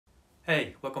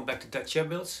Hey, welcome back to Dutch Chair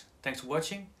Builds. Thanks for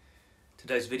watching.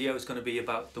 Today's video is going to be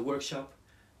about the workshop.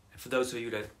 And for those of you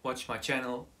that watch my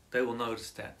channel, they will notice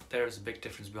that there is a big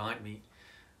difference behind me.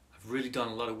 I've really done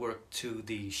a lot of work to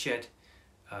the shed.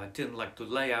 Didn't like the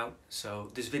layout,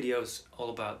 so this video is all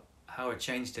about how I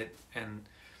changed it and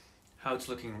how it's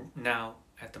looking now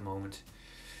at the moment.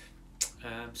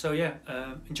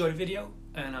 Enjoy the video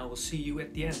and I will see you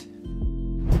at the end.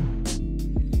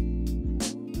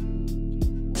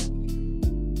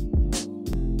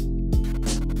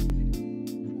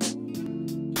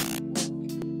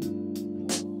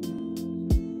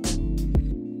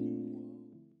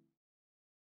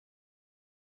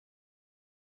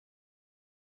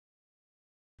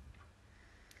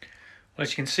 Well,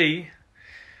 as you can see,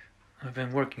 I've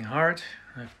been working hard.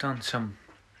 I've done some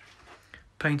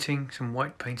painting, some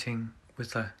white painting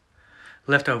with the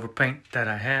leftover paint that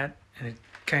I had, and it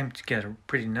came together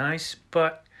pretty nice,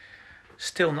 but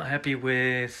still not happy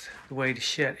with the way the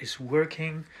shed is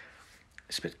working.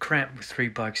 It's a bit cramped with 3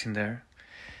 bikes in there.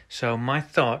 So my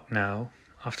thought now,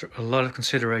 after a lot of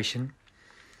consideration,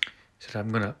 is that I'm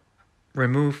gonna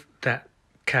remove that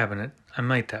cabinet. I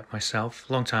made that myself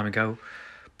a long time ago,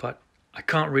 but I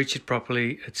can't reach it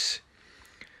properly. It's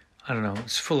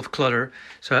full of clutter.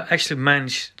 So I actually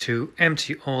managed to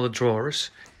empty all the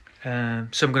drawers. So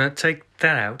I'm going to take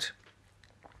that out,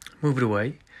 move it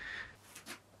away.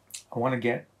 I want to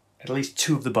get at least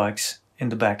 2 of the bikes in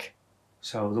the back.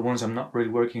 So the ones I'm not really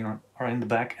working on are in the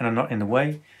back and are not in the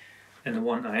way. And the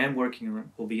one I am working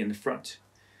on will be in the front.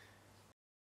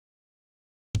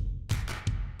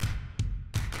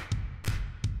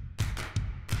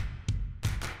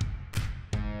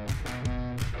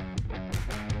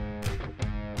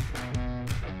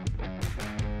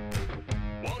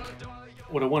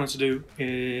 What I wanted to do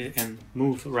is and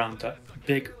move around that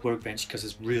big workbench because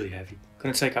it's really heavy. I'm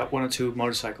gonna take out 1 or 2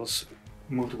 motorcycles,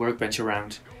 move the workbench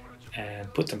around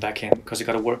and put them back in because I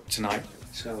gotta work tonight.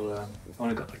 So I've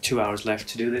only got like 2 hours left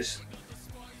to do this,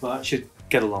 but I should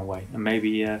get a long way and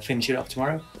maybe finish it off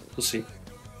tomorrow. We'll see.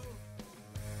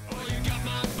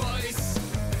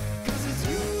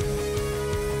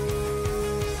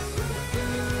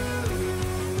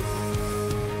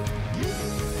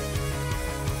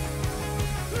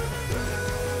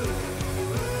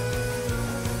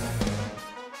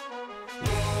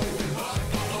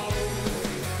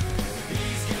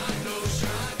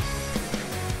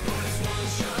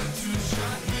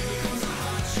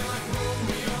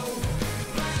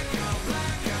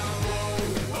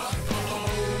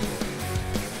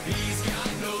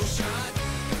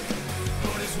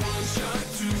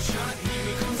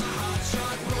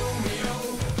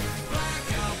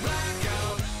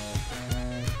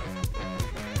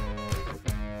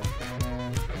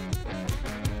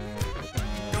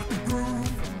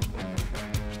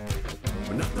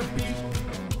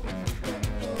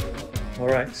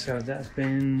 Alright, so that's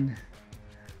been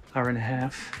 1.5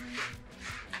 hours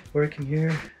working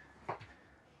here.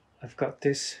 I've got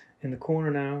this in the corner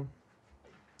now,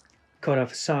 cut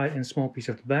off a side and a small piece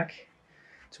of the back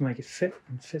to make it fit,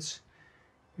 and it fits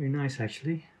very nice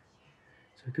actually.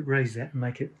 So I could raise that and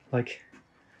make it like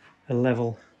a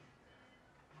level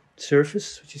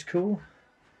surface, which is cool.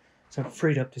 So I've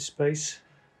freed up this space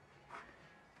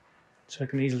so I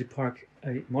can easily park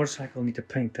a motorcycle. I need to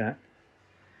paint that.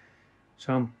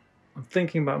 So I'm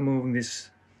thinking about moving this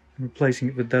and replacing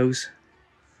it with those,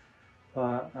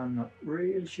 but I'm not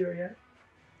really sure yet.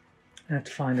 I have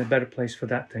to find a better place for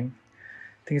that thing.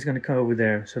 I think it's going to go over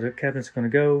there. So the cabinet's going to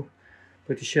go,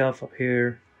 put the shelf up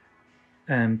here,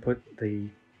 and put the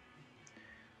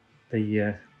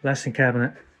blasting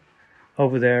cabinet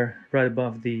over there, right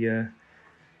above the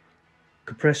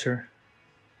compressor.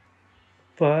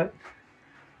 But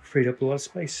freed up a lot of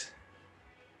space.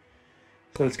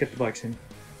 So let's get the bikes in.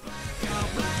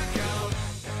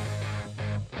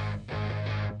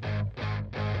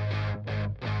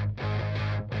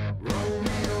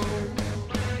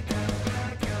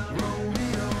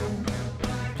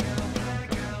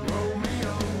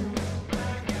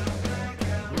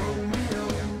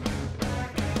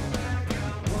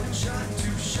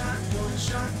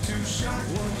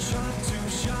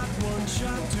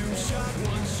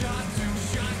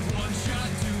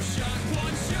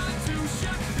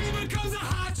 He becomes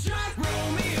a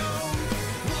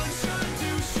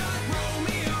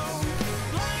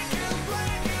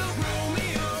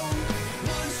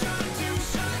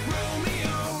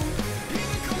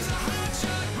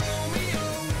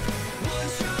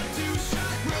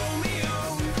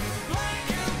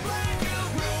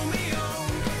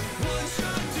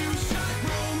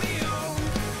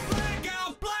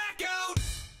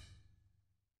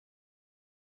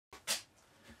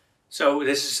So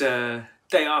this is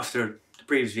day after the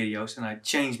previous videos, and I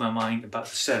changed my mind about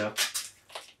the setup.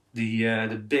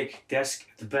 The big desk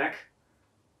at the back,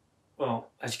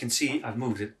 well, as you can see, I've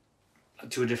moved it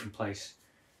to a different place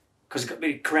because it got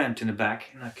really cramped in the back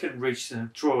and I couldn't reach the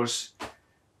drawers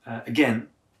again.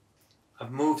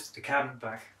 I've moved the cabinet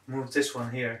back, moved this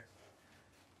one here.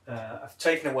 I've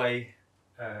taken away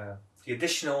the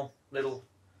additional little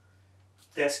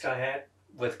desk I had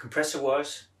where the compressor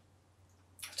was.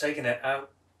 I've taken that out,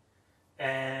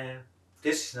 and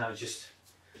this is now just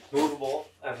movable.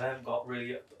 I haven't got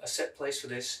really a set place for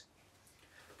this,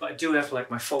 but I do have like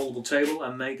my foldable table.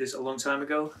 I made this a long time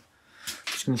ago.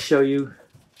 Just going to show you.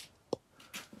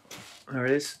 There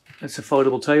it is. It's a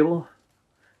foldable table,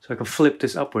 so I can flip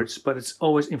this upwards, but it's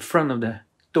always in front of the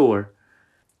door,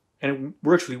 and it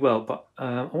works really well. But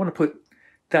I want to put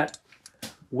that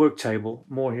work table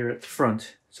more here at the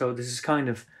front, so this is kind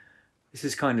of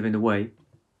in the way.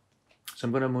 So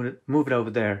I'm going to move it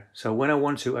over there. So when I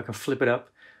want to, I can flip it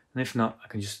up, and if not, I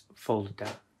can just fold it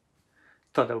down.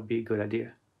 Thought that would be a good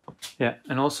idea. Yeah,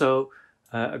 and also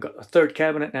I got a third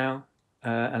cabinet now,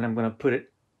 and I'm going to put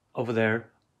it over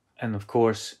there. And of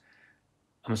course,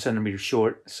 I'm a centimeter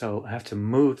short, so I have to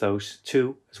move those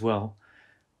two as well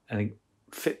and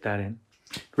fit that in.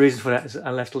 The reason for that is I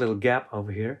left a little gap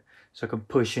over here, so I can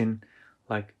push in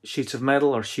like sheets of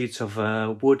metal or sheets of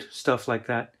wood, stuff like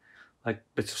that, like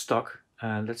bits of stock.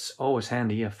 That's always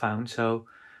handy, I found. So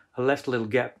I left a little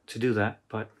gap to do that,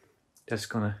 but that's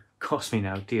gonna cost me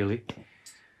now dearly.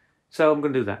 So I'm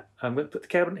gonna do that. I'm gonna put the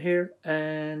cabinet here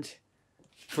and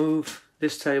move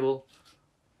this table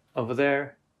over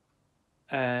there,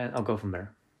 and I'll go from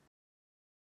there.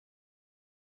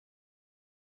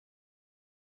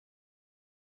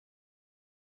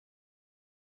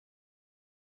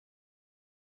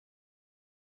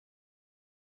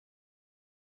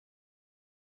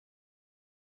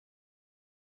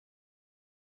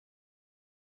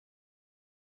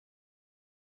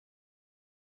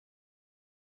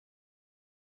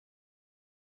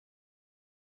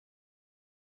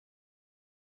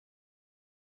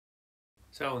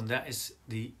 So, and that is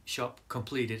the shop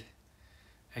completed.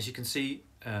 As you can see,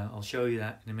 I'll show you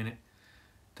that in a minute,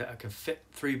 that I can fit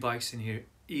 3 bikes in here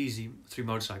easy, 3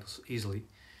 motorcycles easily.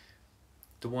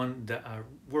 The one that I'm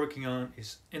working on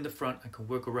is in the front. I can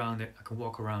work around it, I can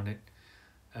walk around it,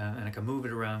 and I can move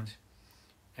it around.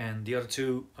 And the other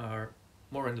 2 are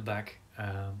more in the back,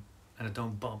 and I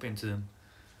don't bump into them,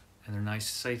 and they're nice,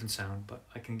 safe and sound. But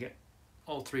I can get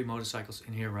all 3 motorcycles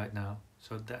in here right now,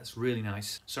 so that's really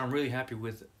nice. So I'm really happy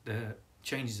with the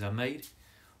changes I made. It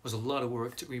was a lot of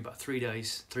work. It took me about 3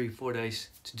 days, 3-4 days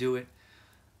to do it.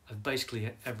 I've basically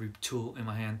had every tool in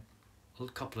my hand a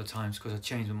couple of times because I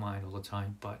change my mind all the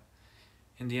time, but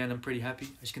in the end I'm pretty happy.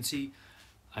 As you can see,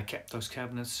 I kept those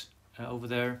cabinets over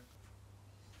there.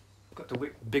 I've got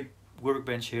the big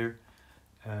workbench here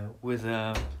with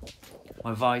my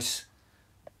vise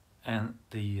and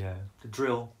the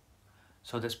drill,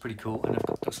 so that's pretty cool. And I've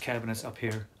got those cabinets up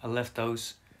here. I left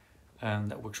those, and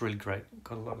that works really great.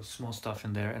 Got a lot of small stuff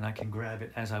in there, and I can grab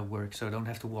it as I work, so I don't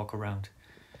have to walk around.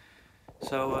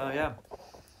 So yeah,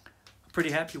 I'm pretty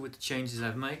happy with the changes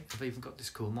I've made. I've even got this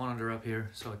cool monitor up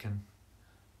here, so I can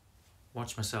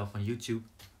watch myself on YouTube,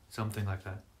 something like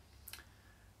that.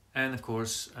 And of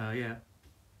course, yeah,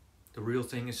 the real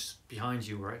thing is behind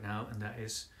you right now, and that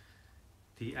is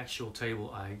the actual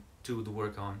table I do the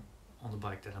work on the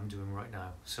bike that I'm doing right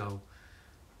now. So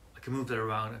I can move that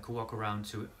around, I can walk around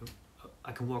to it,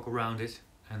 I can walk around it,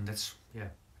 and that's, yeah,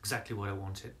 exactly what I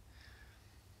wanted.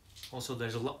 Also,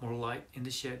 there's a lot more light in the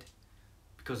shed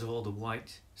because of all the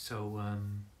white, so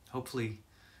hopefully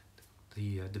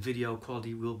the video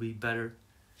quality will be better.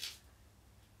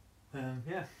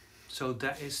 Yeah, so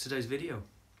that is today's video.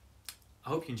 I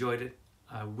hope you enjoyed it.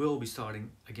 I will be starting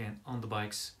again on the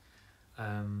bikes.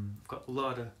 I've got a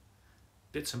lot of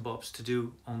bits and bobs to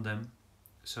do on them,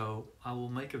 so I will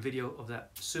make a video of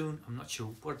that soon. I'm not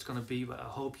sure what it's going to be, but I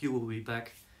hope you will be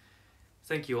back.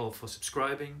 Thank you all for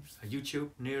subscribing. YouTube,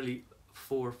 nearly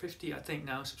 450 I think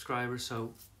now subscribers,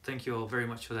 so thank you all very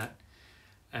much for that.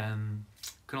 You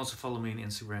can also follow me on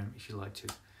Instagram if you like to.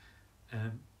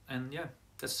 And yeah,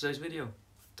 that's today's video.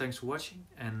 Thanks for watching,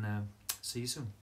 and see you soon.